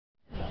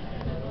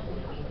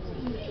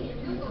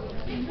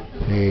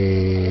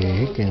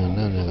ン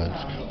グなんだかで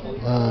すか。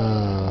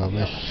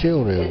メッシ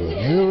ュレル、ニ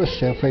ューロ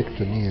スエフェク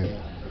トに、ニ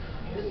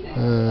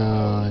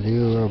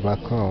ューロバ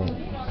ックグラウンド、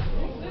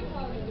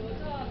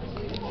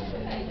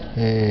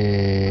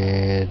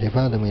デ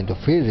パートメント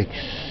フィジックス、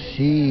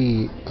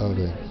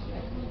CR、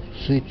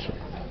スイーツ。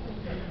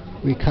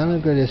We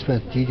cannot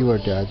express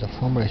TDWord as a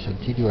formulation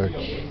TDWord.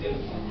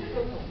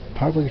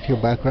 Perspective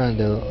background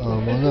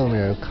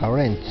monomer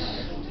currents.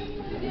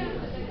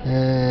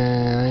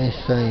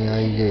 Einstein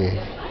IJ.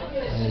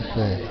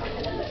 Einstein.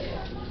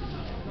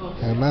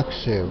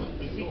 Maxwell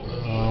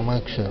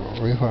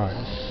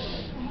reference.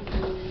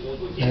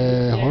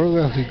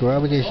 Holographic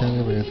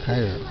gravitational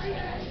Kyler.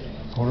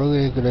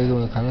 Holographic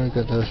regular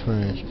canonical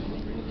transformation.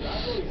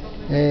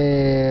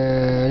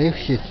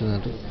 Lifshitz な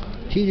ど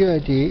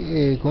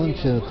TDRT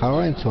contains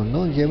currents on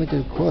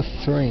non-geometric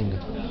cross-string.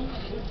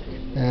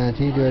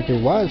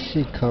 TDRT was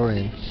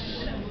currents.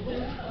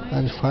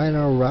 And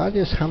final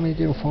radius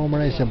Hamilton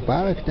formulation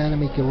Barak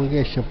dynamic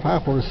irrigation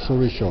power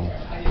solution.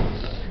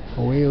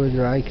 We would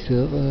like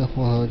to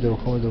hold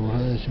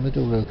the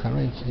symmetrical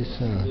currents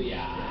discern.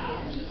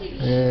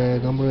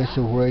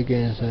 Compression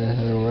frequency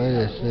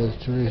radius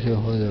distribution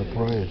for the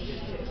price.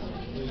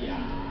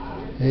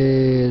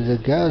 The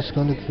Gauss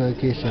conductor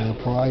equation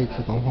provides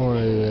the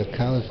conformal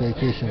Gauss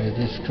equation to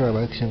describe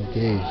action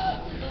gauge.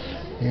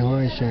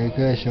 Information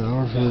equation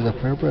also the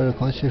prepared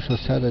conceptual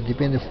set of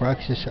dependent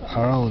fluxes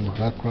around the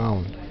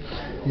background.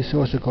 This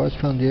also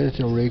corresponds directly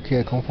to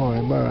require conformal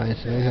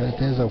imbalance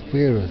tensor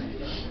field.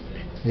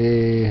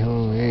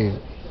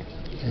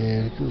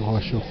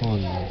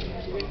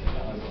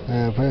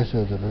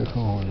 Pressure the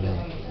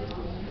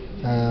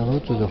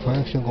root to the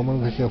function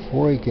communication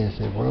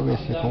frequency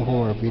progress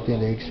conformal between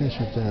the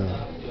extension term.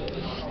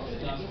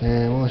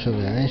 Motion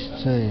the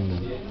Einstein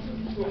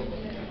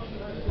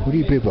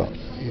free paper.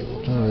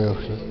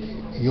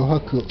 余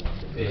白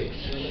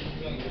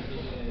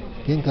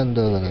玄関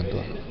ドアがなんと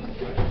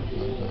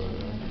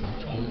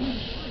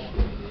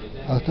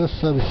アフター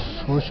サービス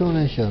保証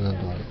年者がなん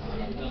と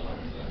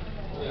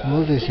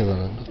納税者が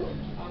なんと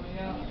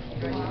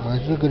ま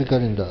ちづくりカ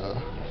レンダー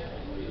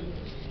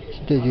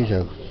身体住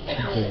宅身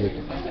体住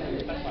宅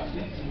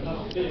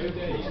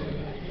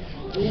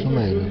住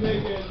まいなんと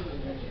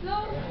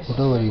こ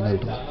だわりなん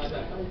と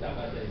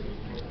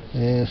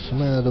住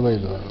まいアドバ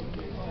イザーなんと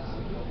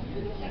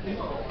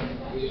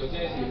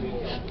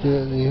日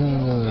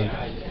本の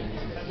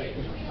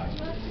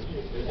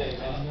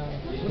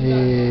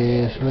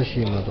素晴ら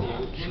しい窓河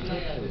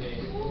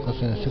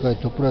川世界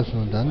トップクラス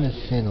の断熱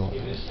性能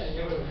です。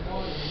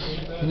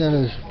ミネラ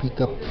ルピッ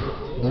クアップ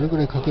どれく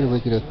らいかけるべ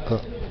きか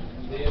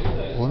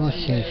この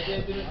進出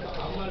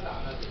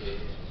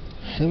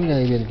セミナ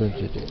ーイベントにつ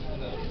いて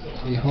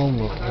リフォー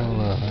ムが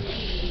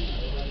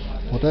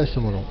お大し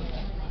たもの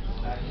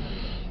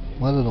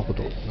窓のこ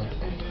となんとか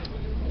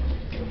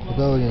こ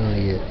だわりの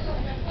家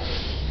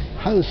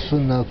ハウス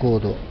ナーコー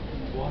ド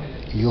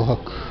余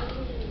白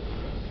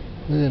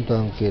プレゼント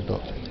アンケート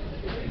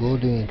ゴー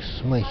ルデンウィーク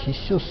ス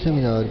必勝セ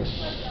ミナーがありま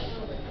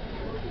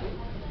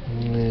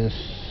す。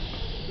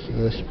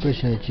失敗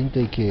しない賃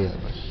貸経営があり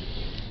ます。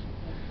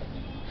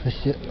そ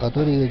してア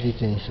トリエ自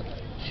転車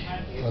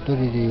アト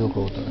リエでよ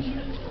くお楽し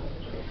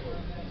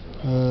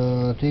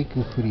みテイ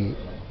クフリー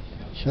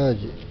チャー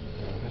ジ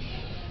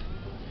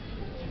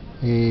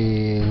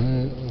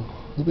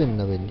不便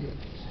な便利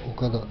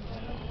岡田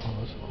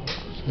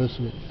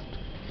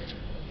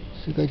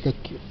世界卓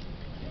球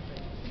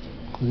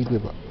クリベ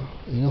バ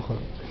井ノ原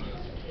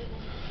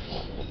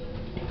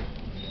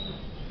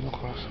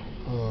さん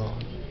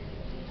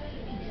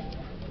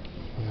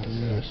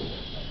よし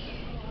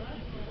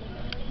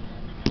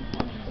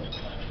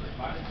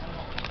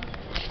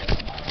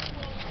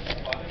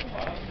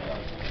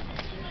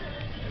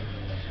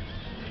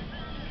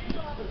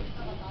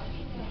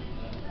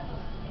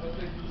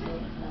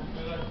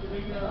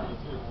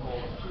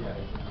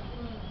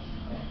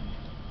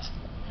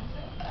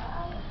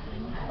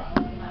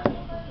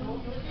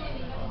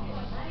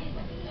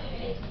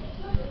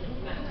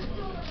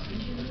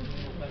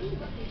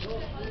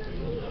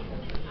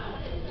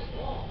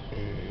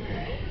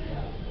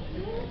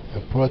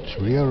Approach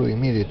real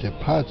immediate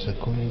parts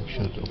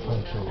connection to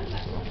function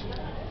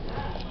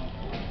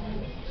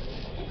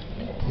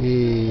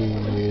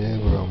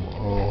diagram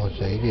of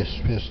the area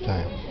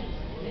space-time.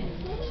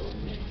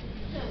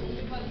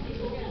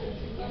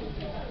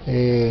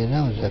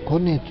 Now the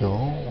coordinate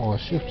or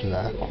shift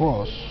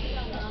across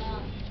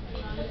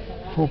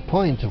 4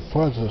 points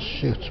further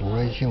shift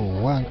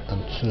region 1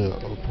 and 2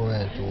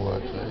 point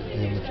towards the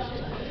geometry.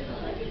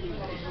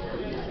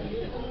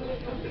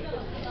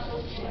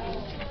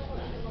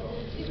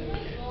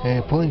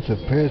 Points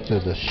appear to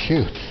the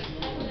shift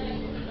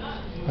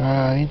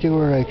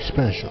integral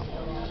expansion.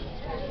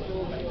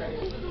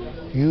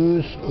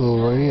 Use of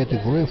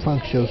related green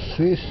function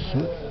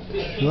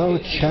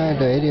throughout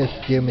child areas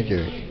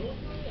geometry.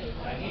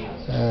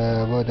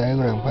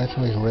 Diagram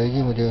passage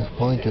regime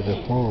point to the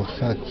flow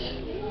such.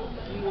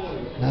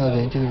 Now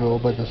the integral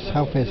over the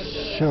surface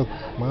shock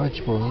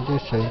multiple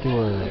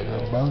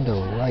integral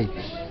boundary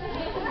rights.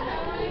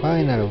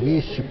 Finally,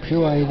 with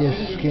pure IDS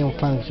scheme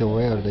function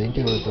where the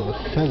integrated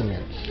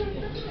segments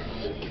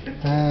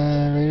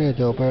and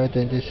related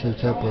operating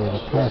distance separate the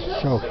past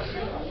shock.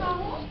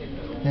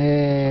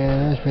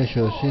 And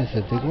especially since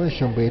the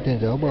digression between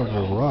the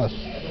overall loss,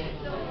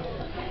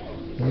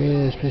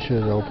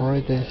 especially the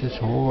operating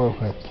system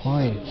overhead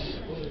points.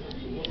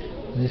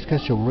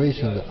 Discussion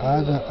reason the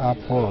other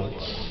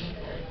approach.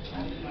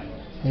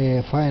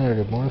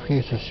 Finally,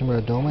 modification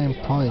similar domain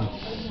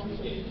points.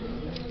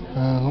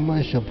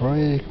 Combination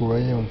project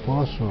regime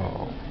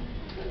personal.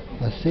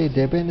 C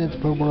dependent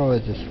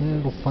probability is a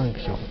single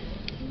function.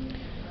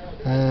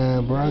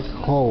 Black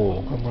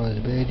hole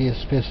probability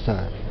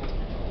spacetime.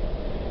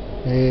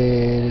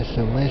 The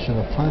summation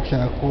of function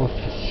across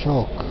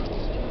shock.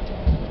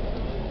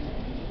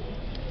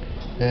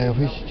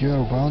 Which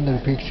dual boundary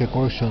picture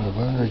correction of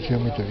boundary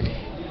geometry.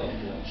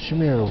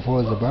 Similar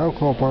for the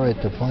black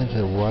operator points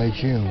of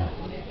regime.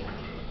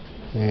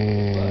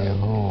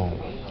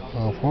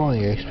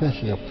 Following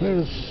expression of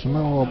first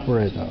small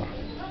operator.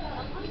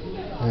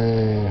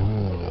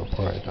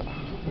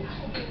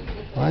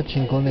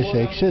 Matching condition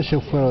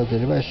excessive for the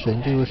reverse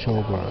integration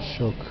over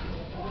shock.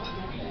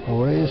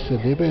 Raise the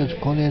depends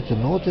coordinates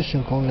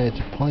notation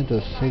coordinates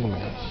pointer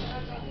segments.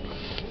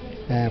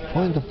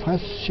 Point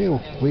first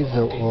shift with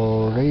the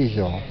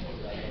region.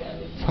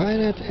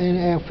 Finite and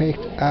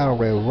effect are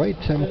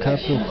rate-time cut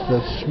of the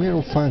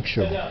small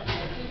function.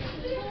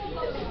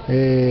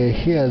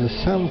 Here the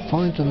sum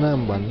point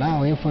number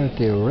now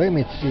infinity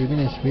limits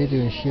difference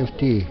between shift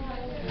t.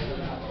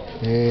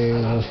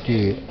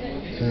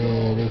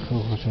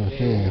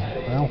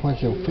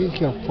 Unfortunately,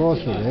 figure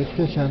process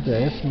expression to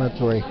S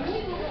matrix.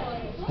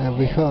 And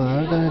before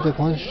alternative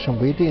condition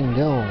between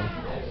them.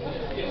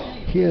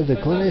 Here the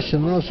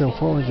condition notion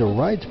forms the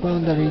right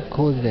boundary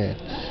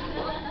coordinates.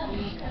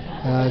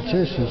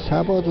 Just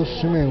support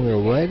swimming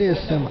with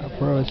radius and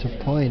approach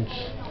points.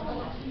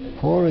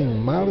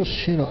 Following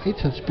Marshino, it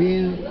has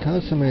been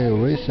constantly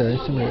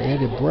researched in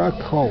a black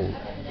hole.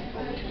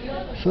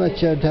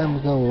 Such a time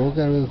ago,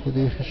 local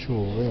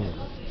differential limit.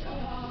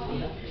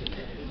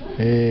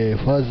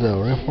 Further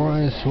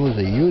reference was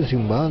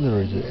using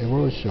boundaries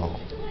evolution.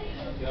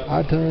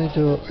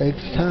 Alternative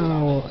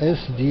external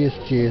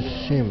SDSG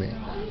swimming.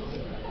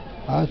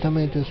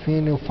 Alternative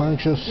spinning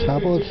function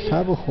support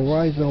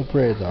sub-horizon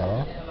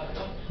operator.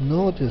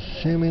 Notice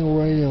swimming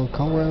region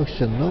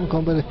convection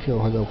non-competitive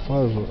for the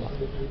further.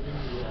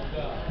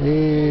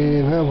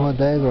 Therefore,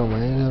 diagram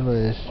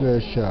is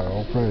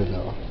special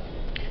operator.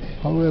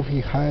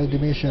 However, high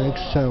dimension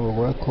external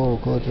black hole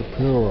called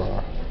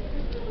pure.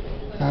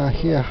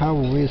 Here, how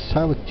we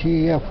sub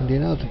TF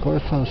denotes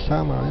correspond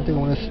summer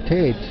integral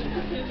states.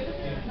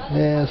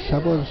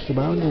 Supports the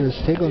boundaries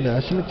take on the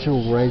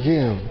asymmetrical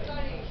regime.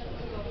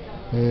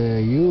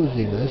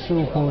 Using this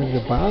for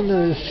the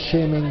boundaries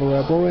shimming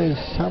laboratory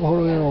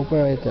sub-horizon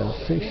operator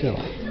section.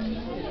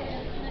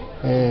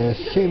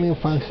 Shimming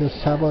function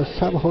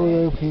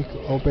sub-horizon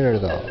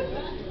operator.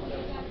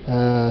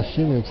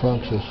 Shimming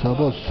function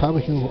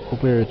sub-horizon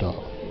operator.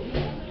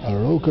 A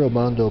local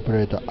boundary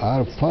operator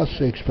are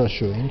first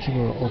expression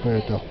integral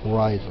operator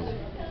horizon.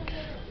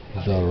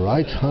 The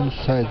right-hand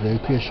side of the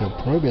equation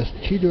previous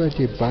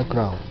T-derivative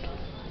background.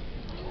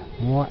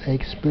 More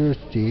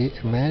explicitly,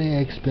 many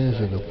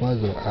expenses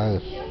further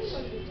as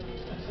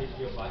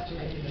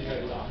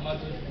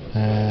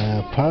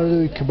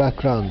paradigmatic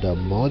background, the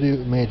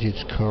module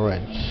images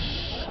currents.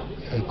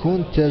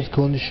 Contest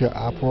condition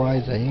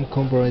applies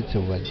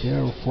incomparable with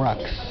their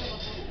flux.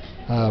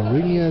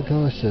 Linear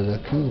constant, the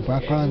cube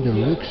background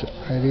looks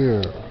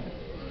ideal.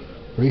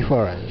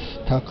 Reference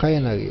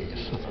Takayanagi.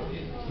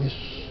 Yes,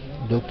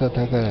 Dr.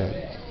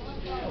 Takayanagi.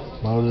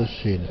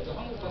 Marushina.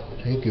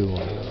 Thank you.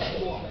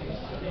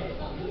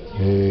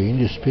 In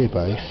this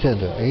paper,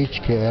 extend the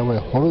HK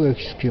Hologram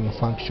scheme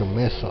function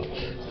method.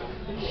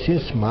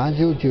 Since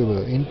majority of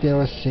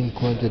interesting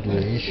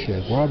quantitative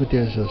issue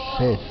gravitational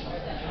sets,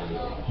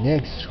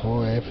 next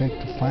for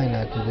effect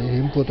finite the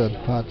important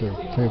part of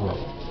paper.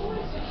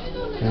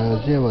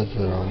 There was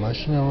a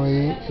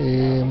machinery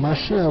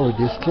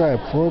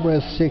described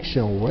progress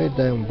section way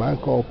down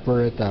back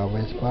operator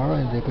with power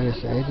and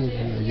depends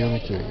additive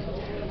geometry.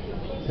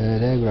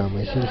 Diagram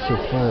is also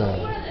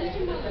further.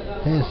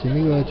 Hence,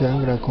 immediate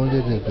angular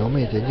quantitative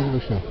domain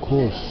integration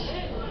course.